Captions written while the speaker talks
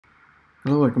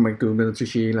Hello, welcome back to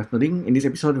Meditational LIVENODING. In this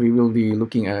episode, we will be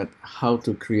looking at how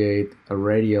to create a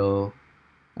radial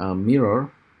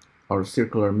mirror or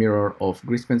circular mirror of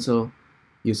grease pencil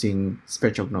using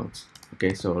sketchup notes.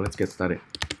 Okay, so let's get started.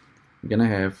 We're gonna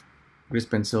have grease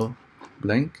pencil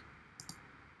blank.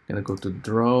 Gonna go to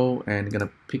draw and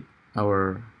gonna pick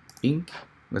our ink.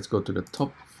 Let's go to the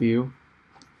top view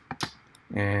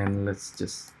and let's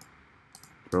just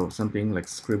draw something like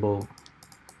scribble.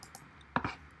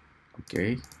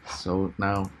 Okay, so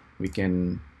now we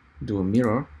can do a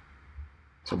mirror.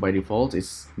 So by default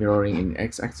it's mirroring in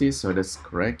x-axis, so that's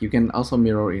correct. You can also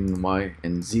mirror in y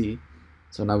and z.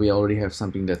 So now we already have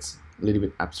something that's a little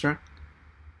bit abstract.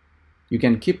 You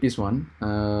can keep this one,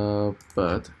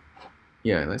 but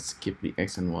yeah, let's keep the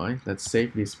x and y. Let's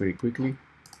save this very quickly.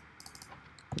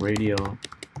 Radial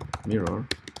mirror.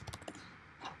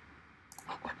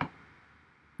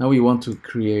 Now we want to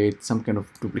create some kind of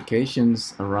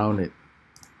duplications around it.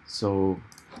 So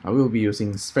I will be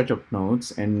using SketchUp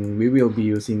nodes and we will be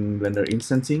using Blender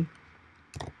instancing.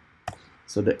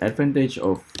 So the advantage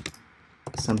of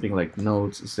something like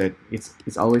nodes is that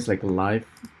it's always like live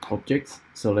objects.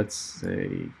 So let's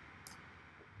say,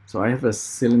 so I have a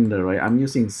cylinder, right? I'm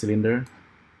using cylinder,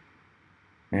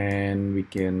 and we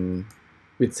can,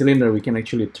 with cylinder, we can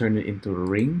actually turn it into a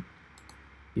ring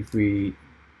if we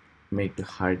make the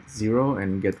height 0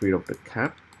 and get rid of the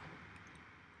cap.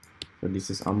 So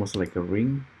this is almost like a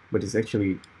ring, but it's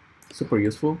actually super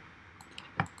useful.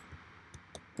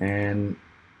 And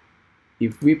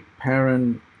if we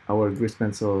parent our grease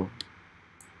pencil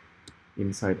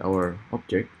inside our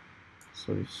object,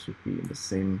 so it should be in the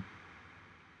same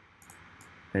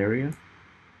area.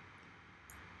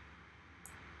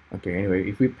 Okay, anyway,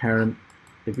 if we parent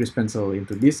the grease pencil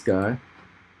into this guy,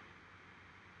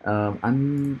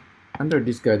 under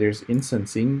this guy there's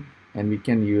instancing, and we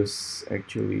can use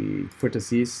actually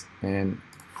vertices and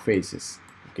faces.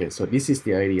 Okay, so this is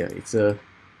the idea. It's a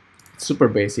super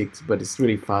basic, but it's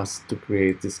really fast to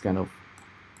create this kind of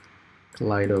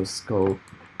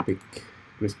kaleidoscopic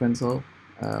grease pencil.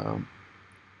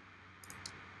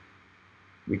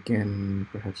 We can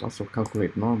perhaps also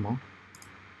calculate normal.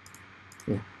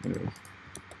 Yeah, anyway.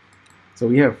 So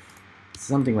we have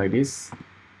something like this,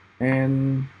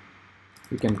 and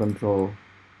we can control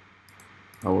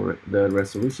the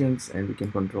resolutions, and we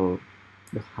can control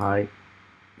the height,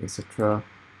 etc.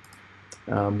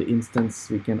 The instance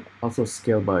we can also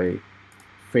scale by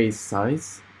face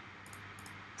size,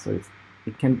 so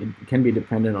it can be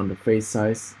dependent on the face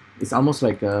size. It's almost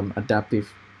like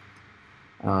adaptive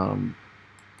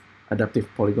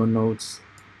polygon nodes.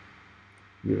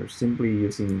 We are simply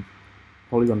using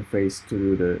polygon face to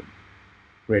do the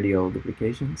radial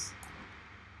duplications.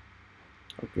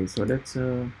 Okay, so that's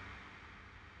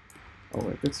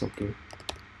alright, that's okay.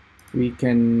 We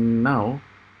can now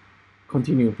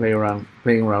continue playing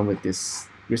around with this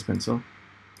grease pencil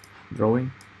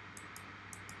drawing.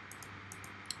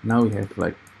 Now we have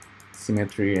like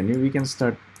symmetry, and we can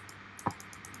start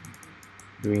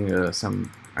doing some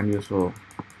unusual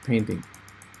painting.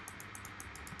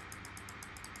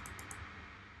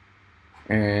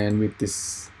 And with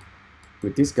this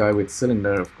guy with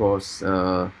cylinder, of course,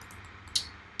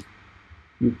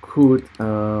 you could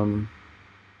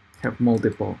have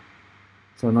multiple,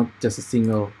 so not just a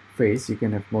single face, you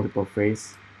can have multiple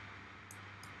face,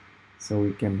 so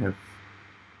we can have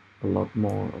a lot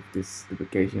more of these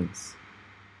duplications.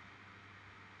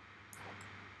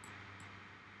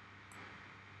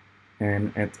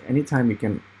 And at any time you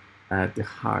can add the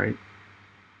height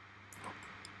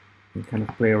and kind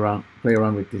of play around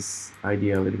with this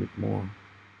idea a little bit more.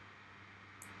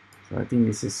 So I think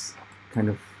this is kind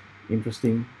of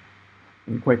interesting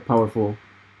and quite powerful.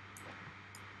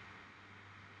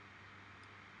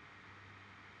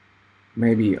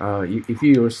 Maybe if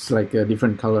you use like a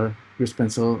different color grease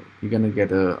pencil, you're gonna get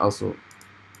also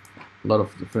a lot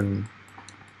of different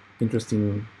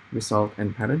interesting result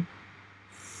and pattern.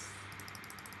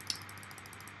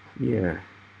 Yeah,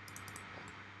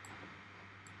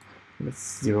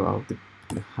 let's zero out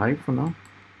the height for now.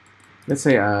 Let's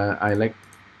say I like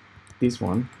this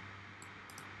one.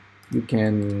 You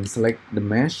can select the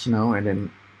mesh now and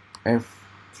then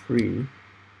F3,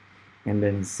 and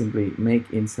then simply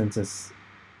make instances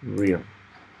real.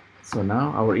 So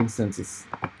now our instance is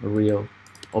a real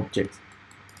object,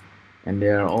 and they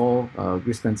are all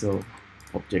grease pencil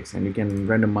objects, and you can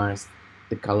randomize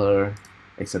the color,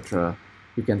 etc.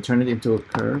 You can turn it into a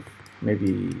curve.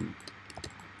 Maybe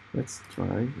let's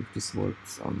try if this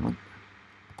works or not.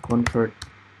 Convert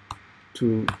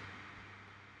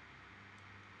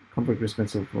grease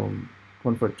pencil from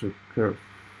convert to curve.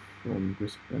 from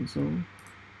grease pencil,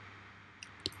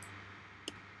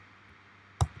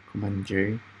 Command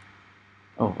J.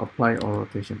 Oh, apply all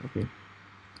rotation. Okay.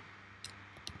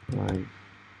 Apply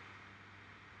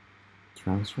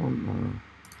transform or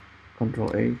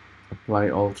Control A. Apply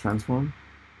all transform.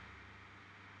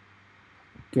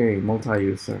 Okay,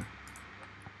 multi-user.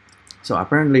 So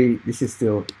apparently this is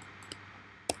still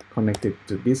connected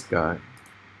to this guy.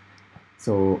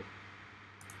 So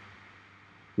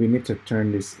we need to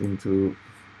turn this into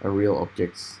a real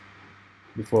object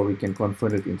before we can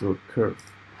convert it into a curve.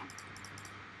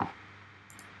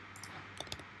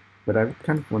 But I'm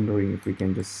kind of wondering if we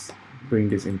can just bring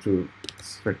this into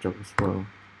spectrum as well.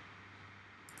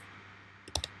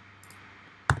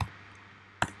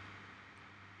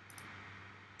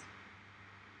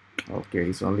 Okay,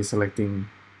 it's only selecting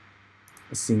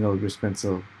a single grease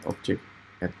pencil object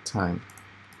at a time.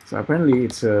 So apparently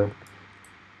it's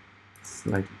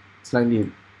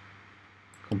slightly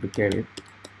complicated.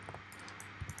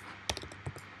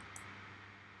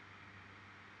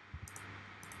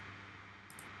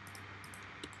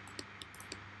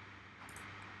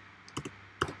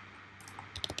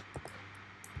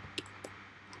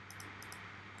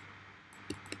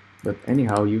 But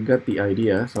anyhow, you got the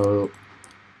idea. So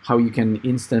how you can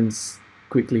instance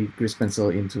quickly grease pencil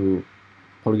into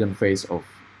polygon face of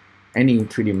any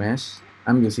 3D mesh.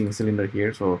 I'm using cylinder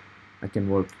here, so I can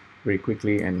work very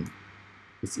quickly and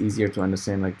it's easier to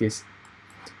understand like this.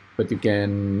 But you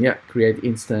can, yeah, create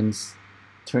instance,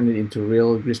 turn it into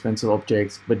real grease pencil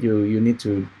objects, but you need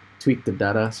to tweak the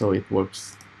data so it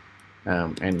works.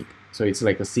 And so it's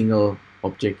like a single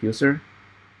user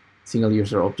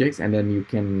objects, and then you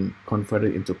can convert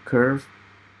it into curve,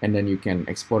 and then you can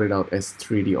export it out as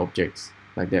 3D objects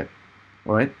like that.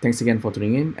 All right, thanks again for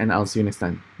tuning in, and I'll see you next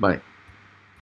time. Bye.